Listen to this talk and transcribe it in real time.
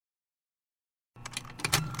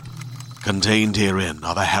Contained herein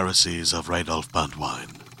are the heresies of Radolf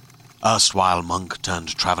Burntwine, erstwhile monk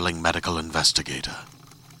turned traveling medical investigator.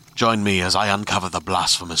 Join me as I uncover the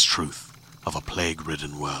blasphemous truth of a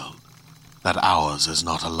plague-ridden world, that ours is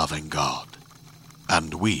not a loving God,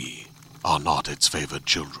 and we are not its favored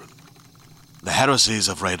children. The heresies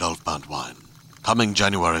of Radolf Burntwine, coming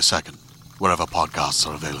January 2nd, wherever podcasts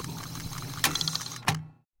are available.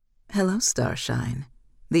 Hello, Starshine.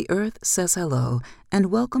 The Earth says hello, and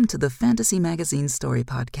welcome to the Fantasy Magazine Story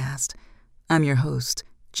Podcast. I'm your host,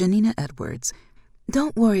 Janina Edwards.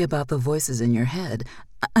 Don't worry about the voices in your head.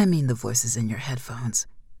 I mean the voices in your headphones.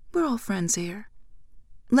 We're all friends here.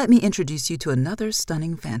 Let me introduce you to another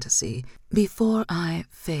stunning fantasy before I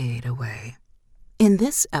fade away. In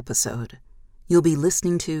this episode, you'll be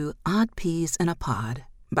listening to Odd Peas in a Pod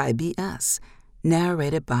by B.S.,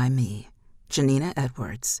 narrated by me, Janina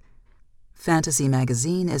Edwards. Fantasy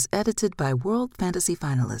Magazine is edited by World Fantasy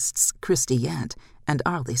finalists Christy Yant and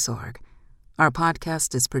Arlie Sorg. Our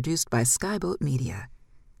podcast is produced by Skyboat Media.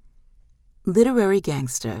 Literary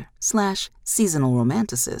gangster / seasonal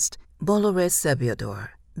romanticist Bolores Sebiador,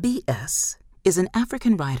 B.S., is an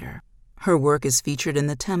African writer. Her work is featured in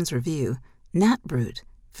the Thames Review, Nat Brut,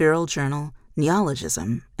 Feral Journal,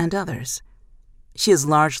 Neologism, and others. She is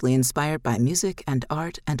largely inspired by music and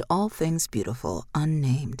art and all things beautiful,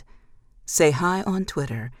 unnamed. Say hi on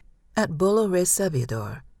Twitter at Bolores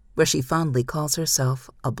Sebiador, where she fondly calls herself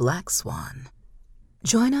a black swan.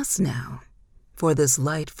 Join us now for this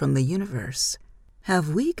light from the universe. Have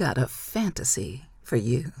we got a fantasy for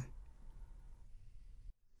you?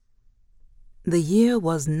 The year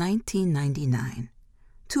was 1999.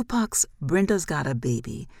 Tupac's Brenda's Got a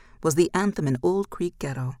Baby was the anthem in Old Creek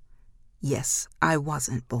Ghetto. Yes, I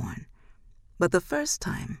wasn't born. But the first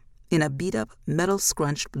time, in a beat-up,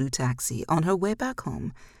 metal-scrunched blue taxi on her way back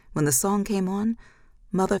home, when the song came on,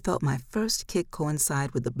 Mother felt my first kick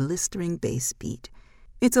coincide with the blistering bass beat.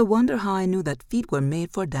 It's a wonder how I knew that feet were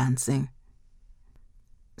made for dancing.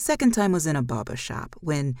 Second time was in a barber shop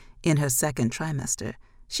when, in her second trimester,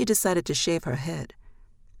 she decided to shave her head.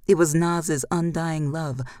 It was Nas's Undying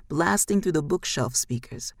Love blasting through the bookshelf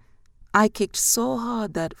speakers. I kicked so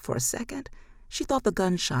hard that, for a second, she thought the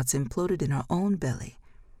gunshots imploded in her own belly.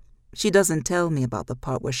 She doesn't tell me about the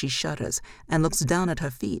part where she shudders and looks down at her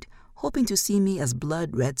feet, hoping to see me as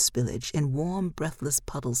blood-red spillage in warm, breathless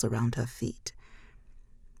puddles around her feet.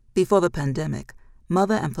 Before the pandemic,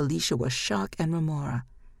 Mother and Felicia were Shark and Remora,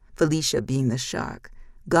 Felicia being the shark,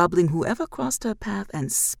 gobbling whoever crossed her path and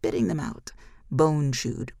spitting them out,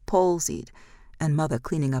 bone-chewed, palsied, and Mother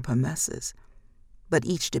cleaning up her messes, but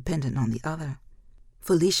each dependent on the other.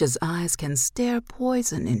 Felicia's eyes can stare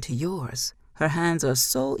poison into yours. Her hands are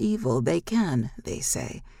so evil they can, they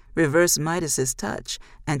say, reverse Midas's touch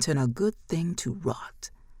and turn a good thing to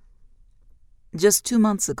rot. Just 2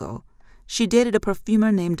 months ago, she dated a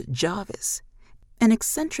perfumer named Jarvis, an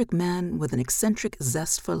eccentric man with an eccentric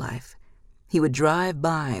zest for life. He would drive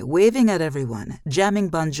by, waving at everyone, jamming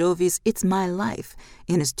Bon Jovi's It's My Life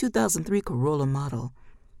in his 2003 Corolla model.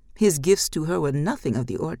 His gifts to her were nothing of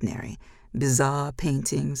the ordinary. Bizarre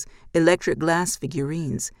paintings, electric glass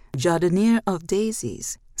figurines, jardiniere of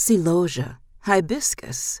daisies, celosia,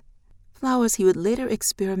 hibiscus, flowers he would later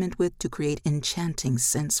experiment with to create enchanting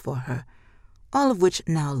scents for her, all of which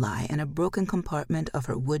now lie in a broken compartment of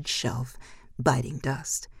her wood shelf, biting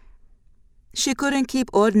dust. She couldn't keep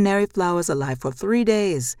ordinary flowers alive for 3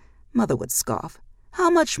 days, Mother would scoff. How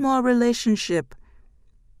much more relationship?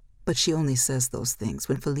 But she only says those things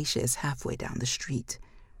when Felicia is halfway down the street.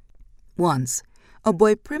 Once, a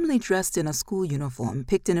boy primly dressed in a school uniform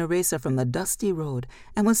picked an eraser from the dusty road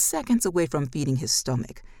and was seconds away from feeding his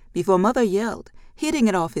stomach before Mother yelled, hitting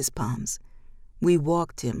it off his palms. We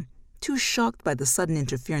walked him, too shocked by the sudden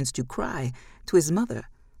interference to cry, to his mother,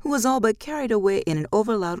 who was all but carried away in an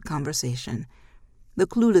overloud conversation. The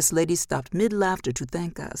clueless lady stopped mid-laughter to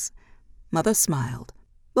thank us. Mother smiled,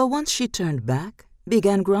 but once she turned back,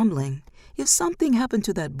 began grumbling. If something happened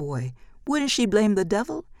to that boy, wouldn't she blame the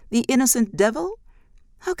devil? The innocent devil?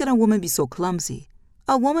 How can a woman be so clumsy?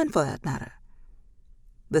 A woman, for that matter.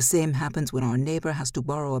 The same happens when our neighbor has to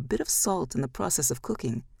borrow a bit of salt in the process of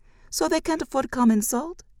cooking, so they can't afford common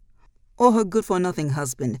salt? Or her good-for-nothing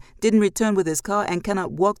husband didn't return with his car and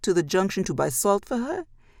cannot walk to the junction to buy salt for her?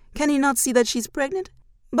 Can he not see that she's pregnant?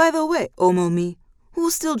 By the way, Omomi,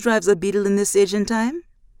 who still drives a Beetle in this age and time?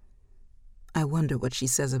 I wonder what she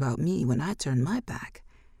says about me when I turn my back.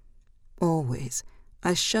 Always,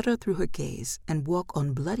 I shudder through her gaze and walk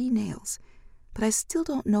on bloody nails, but I still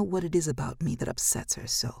don't know what it is about me that upsets her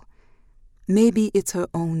so. Maybe it's her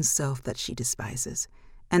own self that she despises,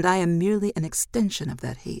 and I am merely an extension of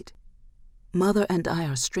that hate. Mother and I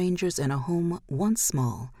are strangers in a home once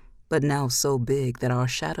small, but now so big that our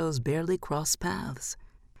shadows barely cross paths.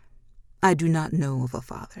 I do not know of a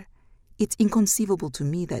father. It's inconceivable to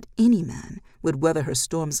me that any man would weather her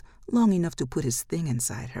storms long enough to put his thing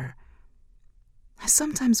inside her. I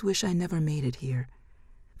sometimes wish I never made it here.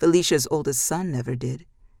 Felicia's oldest son never did.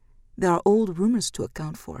 There are old rumors to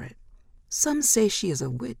account for it. Some say she is a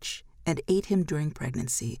witch and ate him during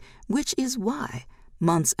pregnancy, which is why,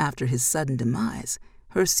 months after his sudden demise,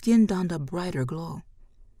 her skin donned a brighter glow.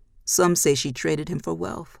 Some say she traded him for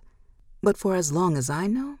wealth. But for as long as I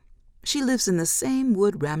know, she lives in the same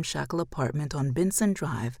wood ramshackle apartment on Benson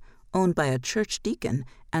Drive, owned by a church deacon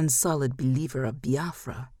and solid believer of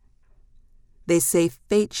Biafra. They say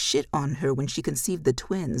fate shit on her when she conceived the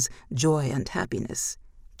twins, Joy and Happiness.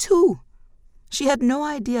 2. She had no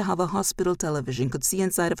idea how the hospital television could see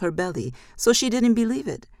inside of her belly, so she didn't believe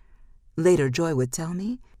it. Later, Joy would tell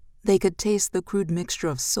me they could taste the crude mixture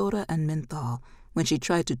of soda and menthol when she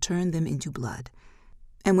tried to turn them into blood.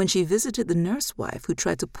 And when she visited the nurse wife who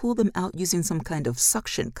tried to pull them out using some kind of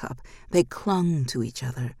suction cup, they clung to each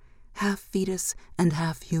other, half fetus and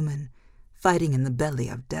half human, fighting in the belly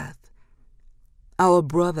of death. Our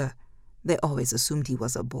brother, they always assumed he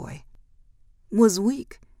was a boy, was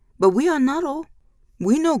weak, but we are not all.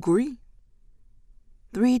 We no gree.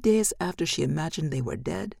 3 days after she imagined they were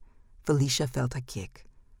dead, Felicia felt a kick.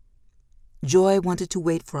 Joy wanted to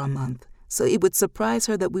wait for a month, so it would surprise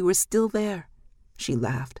her that we were still there. She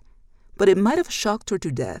laughed, but it might have shocked her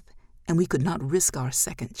to death, and we could not risk our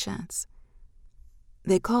second chance.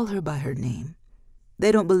 They call her by her name.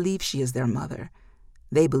 They don't believe she is their mother.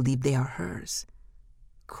 They believe they are hers.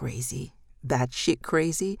 Crazy, batshit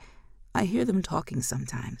crazy. I hear them talking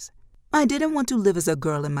sometimes. I didn't want to live as a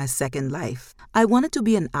girl in my second life. I wanted to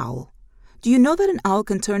be an owl. Do you know that an owl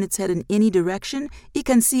can turn its head in any direction? It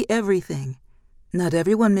can see everything. Not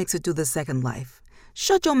everyone makes it to the second life.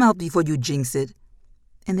 Shut your mouth before you jinx it.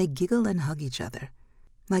 And they giggle and hug each other,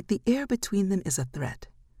 like the air between them is a threat,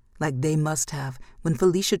 like they must have when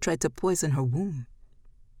Felicia tried to poison her womb.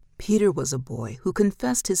 Peter was a boy who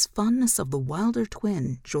confessed his fondness of the wilder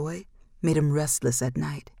twin, Joy, made him restless at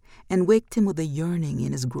night and waked him with a yearning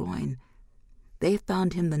in his groin. They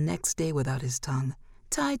found him the next day without his tongue,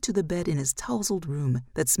 tied to the bed in his tousled room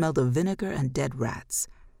that smelled of vinegar and dead rats.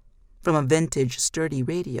 From a vintage, sturdy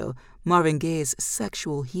radio, Marvin Gaye's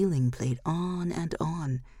Sexual Healing played on and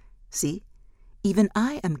on. See, even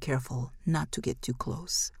I am careful not to get too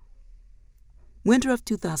close. Winter of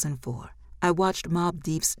 2004, I watched Mobb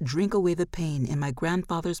Deep's Drink Away the Pain in my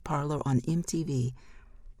grandfather's parlor on MTV.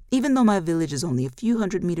 Even though my village is only a few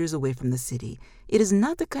hundred meters away from the city, it is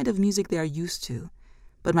not the kind of music they are used to.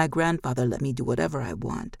 But my grandfather let me do whatever I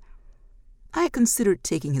want. I considered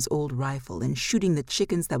taking his old rifle and shooting the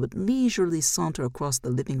chickens that would leisurely saunter across the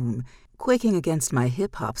living room, quaking against my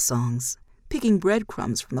hip-hop songs, picking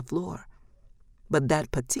breadcrumbs from the floor. But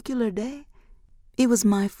that particular day, it was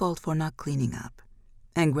my fault for not cleaning up.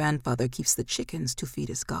 And grandfather keeps the chickens to feed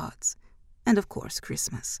his gods. And of course,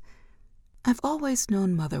 Christmas. I've always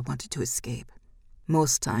known Mother wanted to escape.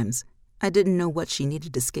 Most times, I didn't know what she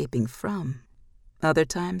needed escaping from. Other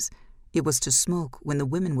times, it was to smoke when the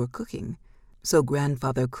women were cooking. So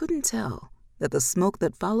grandfather couldn't tell that the smoke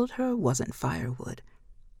that followed her wasn't firewood.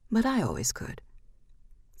 But I always could.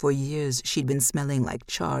 For years, she'd been smelling like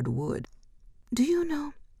charred wood. Do you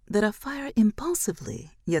know that a fire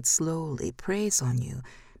impulsively, yet slowly, preys on you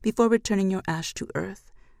before returning your ash to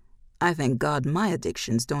earth? I thank God my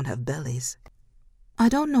addictions don't have bellies. I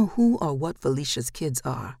don't know who or what Felicia's kids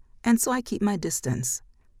are, and so I keep my distance.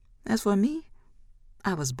 As for me,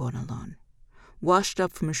 I was born alone, washed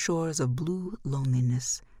up from shores of blue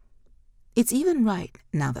loneliness. It's even right,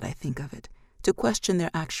 now that I think of it, to question their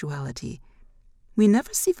actuality. We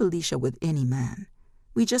never see Felicia with any man.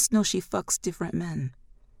 We just know she fucks different men.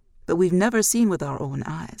 But we've never seen with our own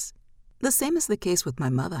eyes. The same is the case with my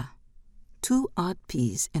mother. 2 odd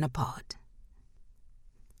peas in a pod.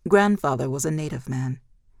 Grandfather was a native man.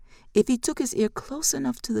 If he took his ear close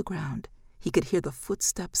enough to the ground, he could hear the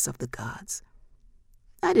footsteps of the gods.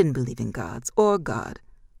 I didn't believe in gods or God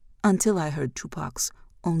until I heard Tupac's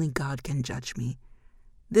Only God Can Judge Me.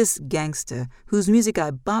 This gangster whose music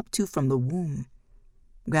I bopped to from the womb.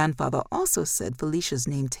 Grandfather also said Felicia's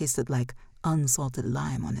name tasted like unsalted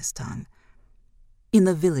lime on his tongue. In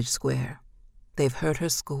the village square, they've heard her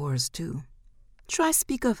scores too. Try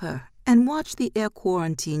speak of her and watch the air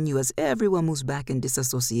quarantine you as everyone moves back in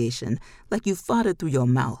disassociation like you farted through your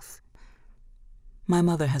mouth. My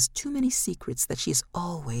mother has too many secrets that she is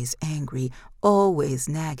always angry, always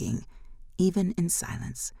nagging, even in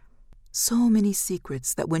silence. So many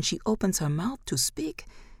secrets that when she opens her mouth to speak,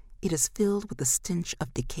 it is filled with the stench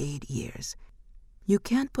of decayed years. You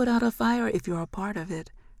can't put out a fire if you're a part of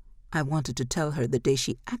it. I wanted to tell her the day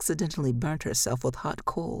she accidentally burnt herself with hot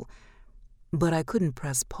coal, but I couldn't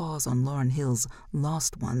press pause on Lauryn Hill's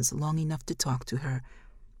Lost Ones long enough to talk to her.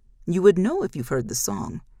 You would know if you've heard the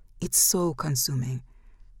song. It's so consuming.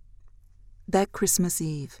 That Christmas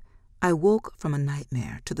Eve, I woke from a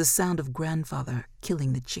nightmare to the sound of grandfather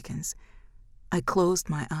killing the chickens. I closed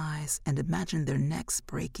my eyes and imagined their necks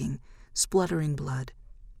breaking, spluttering blood,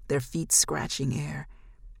 their feet scratching air.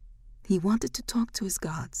 He wanted to talk to his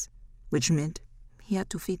gods, which meant he had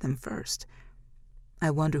to feed them first.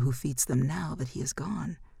 I wonder who feeds them now that he is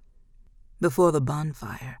gone. Before the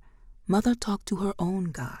bonfire, Mother talked to her own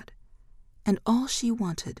God, and all she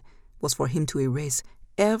wanted was for him to erase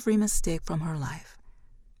every mistake from her life.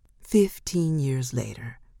 15 years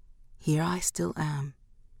later, here I still am,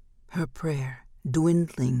 her prayer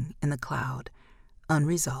dwindling in the cloud,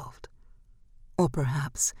 unresolved, or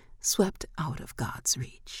perhaps swept out of God's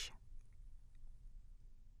reach.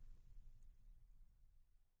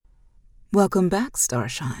 Welcome back,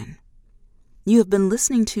 Starshine. You have been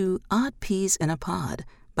listening to Odd Peas in a Pod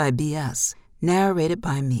by B.S., narrated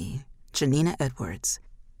by me, Janina Edwards.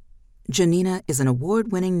 Janina is an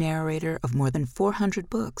award-winning narrator of more than 400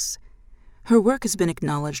 books. Her work has been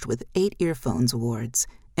acknowledged with 8 Earphones Awards,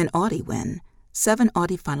 an Audie win, 7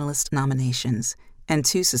 Audie finalist nominations, and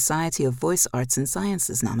 2 Society of Voice Arts and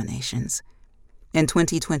Sciences nominations. In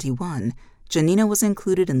 2021, Janina was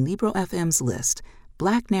included in Libro FM's list,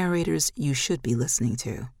 Black Narrators You Should Be Listening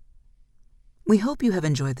To. We hope you have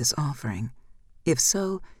enjoyed this offering. If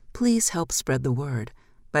so, please help spread the word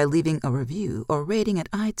by leaving a review or rating at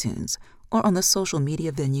iTunes or on the social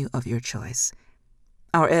media venue of your choice.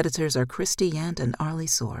 Our editors are Christy Yant and Arlie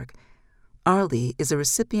Sorg. Arlie is a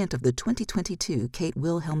recipient of the 2022 Kate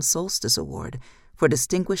Wilhelm Solstice Award for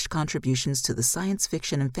distinguished contributions to the science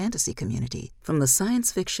fiction and fantasy community from the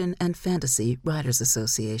Science Fiction and Fantasy Writers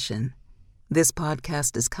Association. This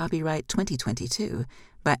podcast is copyright 2022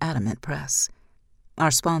 by Adamant Press.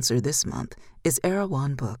 Our sponsor this month is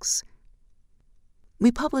Erewhon Books.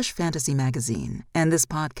 We publish Fantasy Magazine and this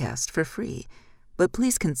podcast for free, but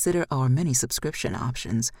please consider our many subscription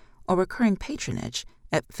options or recurring patronage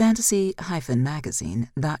at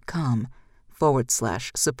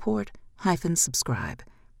fantasy-magazine.com/support-subscribe.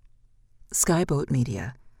 Skyboat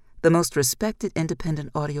Media, the most respected independent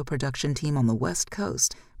audio production team on the West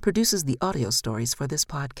Coast, produces the audio stories for this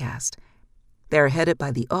podcast. They are headed by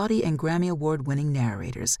the Audie and Grammy Award-winning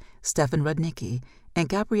narrators Stefan Rudnicki and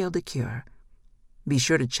Gabrielle de Cure. Be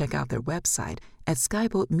sure to check out their website at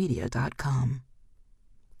skyboatmedia.com.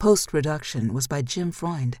 Post-production was by Jim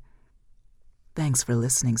Freund. Thanks for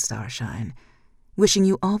listening, Starshine. Wishing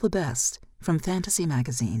you all the best from Fantasy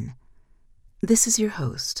Magazine. This is your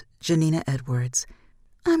host, Janina Edwards.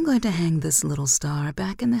 I'm going to hang this little star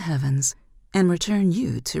back in the heavens and return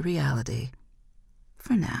you to reality.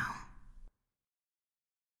 For now.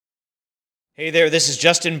 Hey there, this is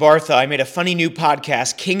Justin Bartha. I made a funny new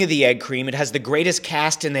podcast, King of the Egg Cream. It has the greatest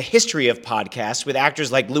cast in the history of podcasts with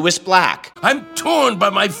actors like Louis Black. I'm torn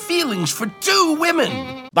by my feelings for 2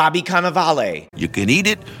 women. Bobby Cannavale. You can eat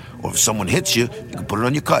it, or if someone hits you, you can put it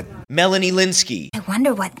on your cut. Melanie Linsky. I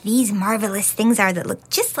wonder what these marvelous things are that look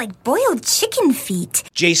just like boiled chicken feet.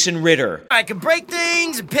 Jason Ritter. I can break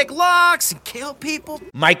things and pick locks and kill people.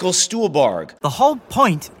 Michael Stuhlbarg. The whole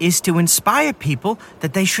point is to inspire people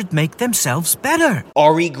that they should make themselves better.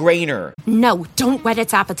 Ari Grainer. No, don't whet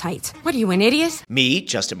its appetite. What are you, an idiot? Me,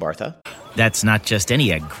 Justin Bartha. That's not just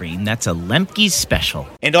any egg cream, that's a Lemke's special.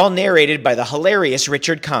 And all narrated by the hilarious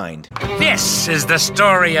Richard Kind. This is the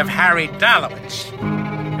story of Harry Dalowitz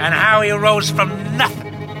and how he rose from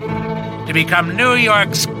nothing to become New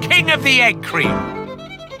York's King of the Egg Cream.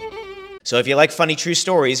 So if you like funny true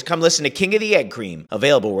stories, come listen to King of the Egg Cream,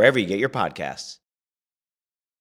 available wherever you get your podcasts.